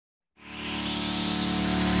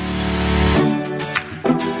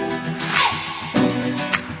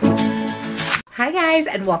Hi guys,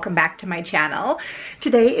 and welcome back to my channel.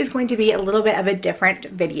 Today is going to be a little bit of a different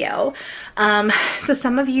video. So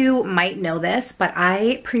some of you might know this, but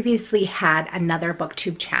I previously had another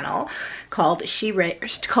booktube channel called She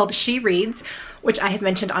Reads, which I have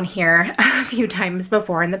mentioned on here a few times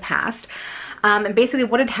before in the past. And basically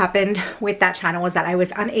what had happened with that channel was that I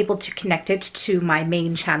was unable to connect it to my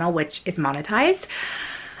main channel, which is monetized.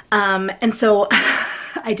 And so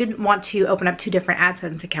I didn't want to open up two different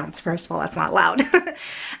AdSense accounts. First of all, that's not allowed.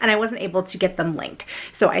 And I wasn't able to get them linked.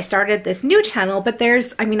 So I started this new channel, but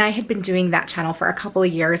I had been doing that channel for a couple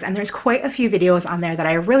of years, and there's quite a few videos on there that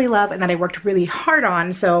I really love and that I worked really hard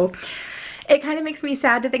on. So it kind of makes me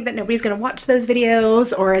sad to think that nobody's gonna watch those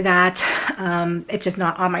videos, or that it's just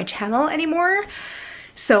not on my channel anymore.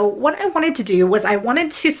 So what I wanted to do was I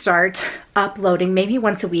wanted to start uploading maybe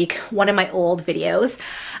once a week one of my old videos,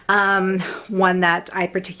 one that I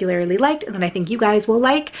particularly liked and that I think you guys will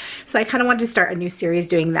like. So I kind of wanted to start a new series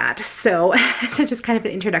doing that. So just kind of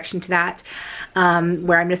an introduction to that,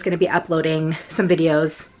 where I'm just going to be uploading some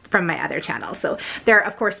videos from my other channel. So there are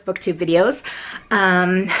of course booktube videos,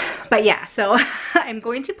 but yeah, so I'm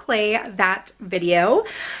going to play that video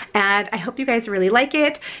and I hope you guys really like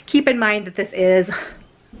it. Keep in mind that this is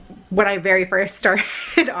when I very first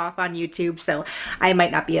started off on YouTube, so I might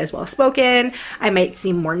not be as well spoken. I might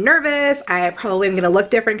seem more nervous. I probably am gonna look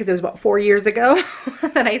different because it was about 4 years ago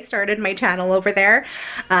that I started my channel over there.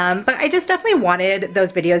 But I just definitely wanted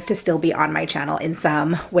those videos to still be on my channel in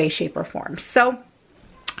some way, shape, or form. So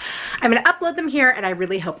I'm gonna upload them here and I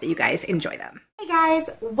really hope that you guys enjoy them. Hey guys,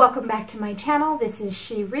 welcome back to my channel. This is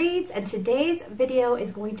She Reads, and today's video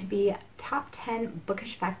is going to be top 10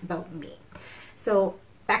 bookish facts about me. So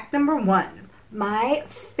fact number 1, my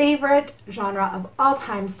favorite genre of all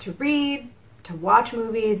times to read, to watch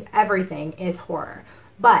movies, everything is horror.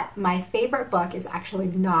 But my favorite book is actually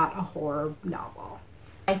not a horror novel.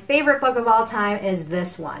 My favorite book of all time is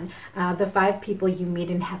this one, The 5 People You Meet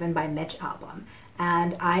in Heaven by Mitch Albom.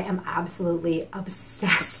 And I am absolutely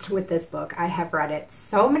obsessed with this book. I have read it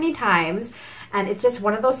so many times, and it's just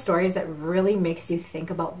one of those stories that really makes you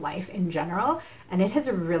think about life in general, and it has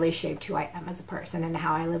really shaped who I am as a person and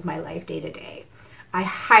how I live my life day to day. I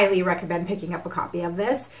highly recommend picking up a copy of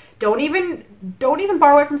this. Don't even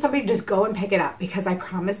borrow it from somebody, just go and pick it up, because I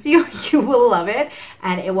promise you, you will love it,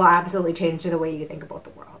 and it will absolutely change the way you think about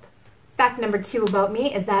the world. Fact number 2 about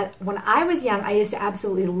me is that when I was young, I used to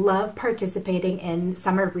absolutely love participating in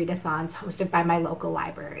summer readathons hosted by my local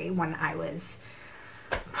library when I was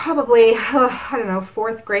probably, I don't know,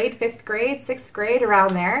 4th grade, 5th grade, 6th grade,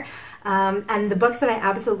 around there. And the books that I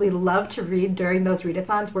absolutely loved to read during those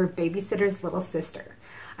readathons were Babysitter's Little Sister.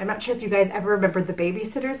 I'm not sure if you guys ever remember the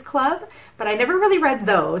Babysitter's Club, but I never really read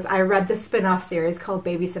those. I read the spin-off series called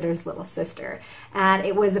Babysitter's Little Sister, and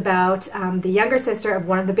it was about the younger sister of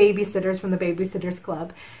one of the babysitters from the Babysitter's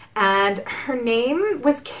Club, and her name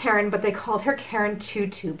was Karen, but they called her Karen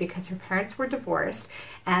Tutu because her parents were divorced,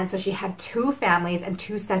 and so she had 2 families and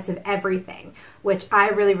 2 sets of everything, which I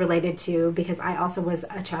really related to because I also was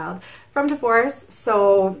a child from divorce,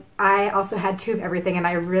 so I also had 2 of everything, and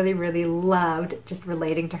I really, really loved just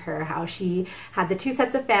relating to her, how she had the 2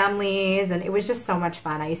 sets of families, and it was just so much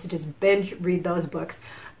fun. I used to just binge read those books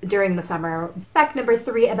during the summer. Fact number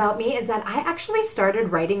 3 about me is that I actually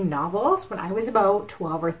started writing novels when I was about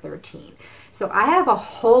 12 or 13. So I have a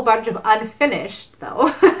whole bunch of unfinished,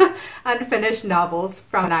 though, unfinished novels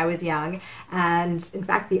from when I was young. And in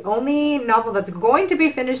fact, the only novel that's going to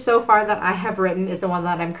be finished so far that I have written is the one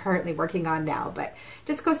that I'm currently working on now. But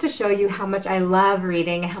just goes to show you how much I love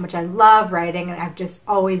reading and how much I love writing, and I've just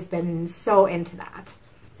always been so into that.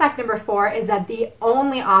 Fact number 4 is that the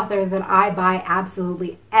only author that I buy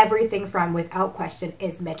absolutely everything from without question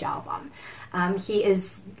is Mitch Albom. He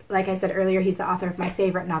is, like I said earlier, he's the author of my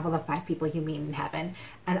favorite novel, The 5 People You Meet in Heaven,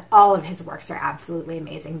 and all of his works are absolutely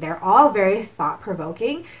amazing. They're all very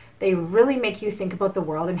thought-provoking. They really make you think about the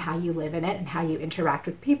world and how you live in it and how you interact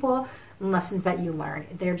with people and lessons that you learn.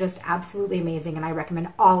 They're just absolutely amazing, and I recommend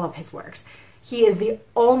all of his works. He is the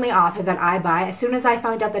only author that I buy. As soon as I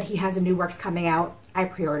find out that he has a new works coming out, I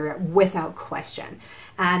pre-order it without question.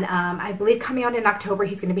 And I believe coming out in October,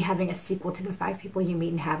 he's going to be having a sequel to The 5 People You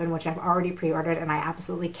Meet in Heaven, which I've already pre-ordered, and I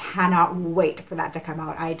absolutely cannot wait for that to come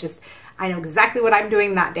out. I know exactly what I'm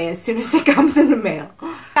doing that day as soon as it comes in the mail.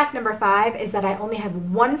 Fact number 5 is that I only have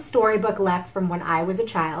 1 storybook left from when I was a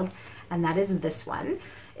child, and that is this one.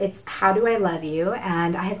 It's How Do I Love You?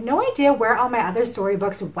 And I have no idea where all my other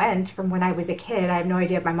storybooks went from when I was a kid. I have no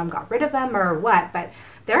idea if my mom got rid of them or what, but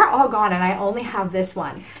they're all gone and I only have this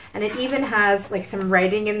one. And it even has like some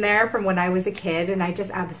writing in there from when I was a kid, and I just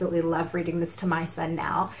absolutely love reading this to my son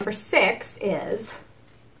now. Number 6 is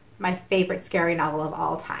my favorite scary novel of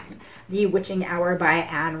all time, The Witching Hour by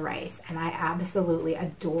Anne Rice, and I absolutely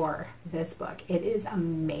adore this book. It is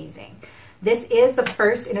amazing. This is the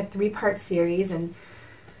first in a 3-part series, and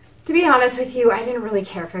to be honest with you, I didn't really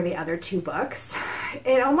care for the other 2 books.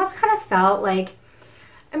 It almost kind of felt like,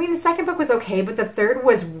 I mean, the second book was okay, but the third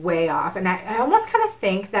was way off. And I almost kind of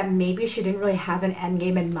think that maybe she didn't really have an end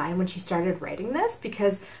game in mind when she started writing this,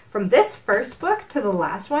 because from this first book to the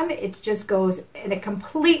last one, it just goes in a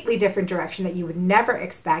completely different direction that you would never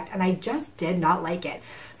expect. And I just did not like it.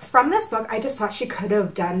 From this book, I just thought she could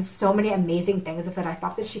have done so many amazing things with it. I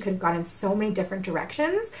thought that she could have gone in so many different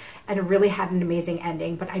directions and really had an amazing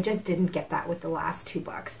ending, but I just didn't get that with the last 2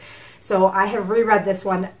 books. So I have reread this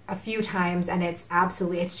one a few times, and it's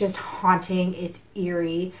just haunting, it's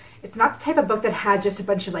eerie. It's not the type of book that has just a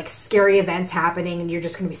bunch of like scary events happening and you're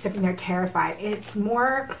just going to be sitting there terrified. It's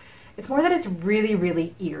more that it's really,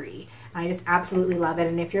 really eerie. And I just absolutely love it.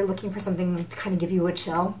 And if you're looking for something to kind of give you a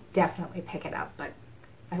chill, definitely pick it up. But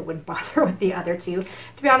I wouldn't bother with the other 2.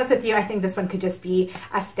 To be honest with you, I think this one could just be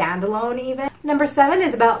a standalone even. Number 7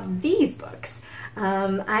 is about these books.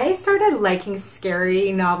 I started liking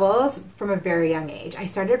scary novels from a very young age. I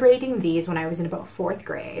started reading these when I was in about 4th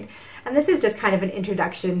grade. And this is just kind of an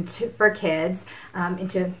introduction for kids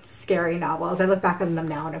into scary novels. I look back on them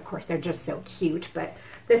now and of course they're just so cute. But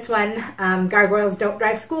this one, Gargoyles Don't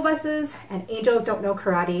Drive School Buses and Angels Don't Know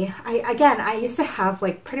Karate. I used to have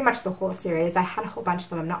like pretty much the whole series. I had a whole bunch of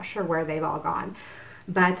them. I'm not sure where they've all gone.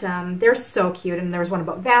 But they're so cute, and there was one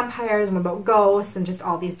about vampires, one about ghosts, and just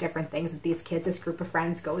all these different things that these kids, this group of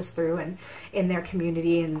friends goes through and in their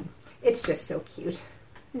community, and it's just so cute.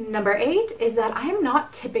 Number 8 is that I am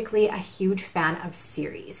not typically a huge fan of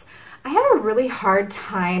series. I have a really hard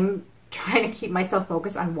time trying to keep myself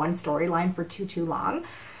focused on one storyline for too long.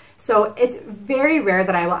 So it's very rare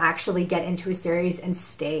that I will actually get into a series and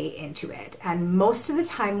stay into it. And most of the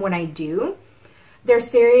time when I do, they're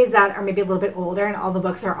series that are maybe a little bit older and all the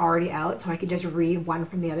books are already out, so I could just read one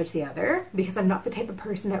from the other to the other, because I'm not the type of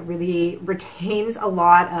person that really retains a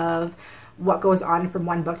lot of what goes on from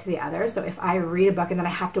one book to the other. So if I read a book and then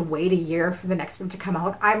I have to wait a year for the next one to come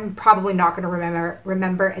out, I'm probably not going to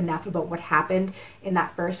remember enough about what happened in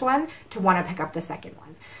that first one to want to pick up the second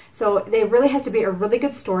one. So there really has to be a really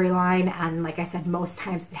good storyline, and like I said, most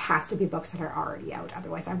times it has to be books that are already out,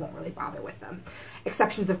 otherwise I won't really bother with them.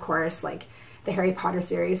 Exceptions, of course, like the Harry Potter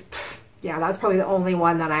series. Yeah, that was probably the only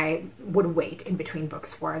one that I would wait in between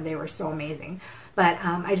books for. They were so amazing. But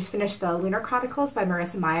I just finished the Lunar Chronicles by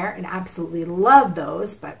Marissa Meyer and absolutely love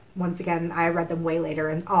those. But once again, I read them way later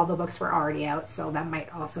and all the books were already out, so that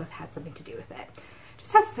might also have had something to do with it.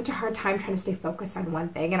 Just have such a hard time trying to stay focused on one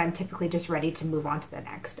thing, and I'm typically just ready to move on to the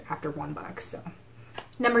next after one book. So.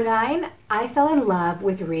 Number 9, I fell in love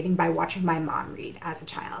with reading by watching my mom read as a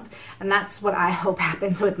child. And that's what I hope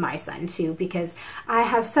happens with my son too, because I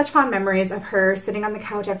have such fond memories of her sitting on the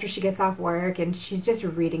couch after she gets off work and she's just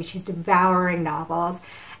reading, she's devouring novels.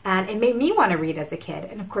 And it made me want to read as a kid.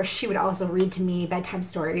 And of course she would also read to me bedtime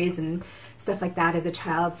stories and stuff like that as a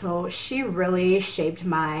child. So she really shaped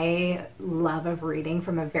my love of reading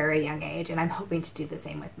from a very young age, and I'm hoping to do the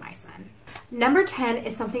same with my son. Number 10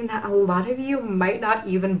 is something that a lot of you might not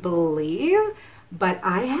even believe, but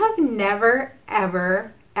I have never,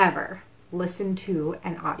 ever, ever listened to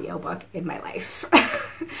an audiobook in my life.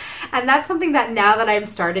 And that's something that now that I'm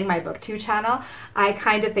starting my BookTube channel, I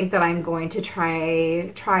kind of think that I'm going to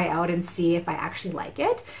try out and see if I actually like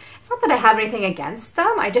it. It's not that I have anything against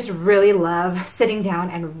them. I just really love sitting down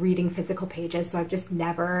and reading physical pages, so I've just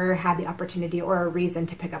never had the opportunity or a reason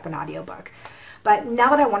to pick up an audiobook. But now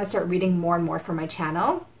that I want to start reading more and more for my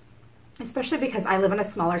channel, especially because I live in a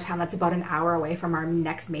smaller town that's about an hour away from our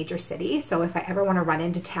next major city. So if I ever want to run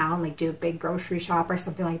into town, like do a big grocery shop or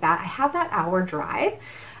something like that, I have that hour drive.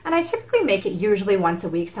 And I typically make it usually once a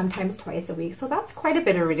week, sometimes twice a week. So that's quite a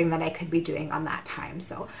bit of reading that I could be doing on that time.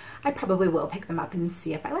 So I probably will pick them up and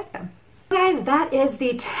see if I like them. Guys, that is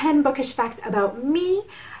the 10 bookish facts about me.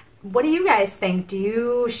 What do you guys think? Do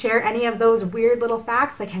you share any of those weird little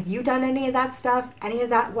facts? Like, have you done any of that stuff? Any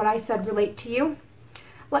of that, what I said, relate to you?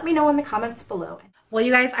 Let me know in the comments below. Well,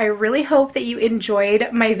 you guys, I really hope that you enjoyed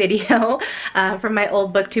my video from my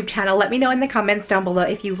old booktube channel. Let me know in the comments down below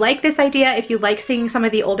if you like this idea, if you like seeing some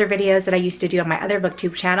of the older videos that I used to do on my other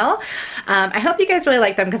booktube channel. I hope you guys really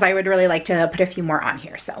like them because I would really like to put a few more on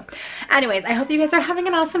here. So anyways, I hope you guys are having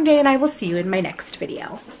an awesome day and I will see you in my next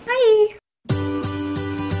video. Bye!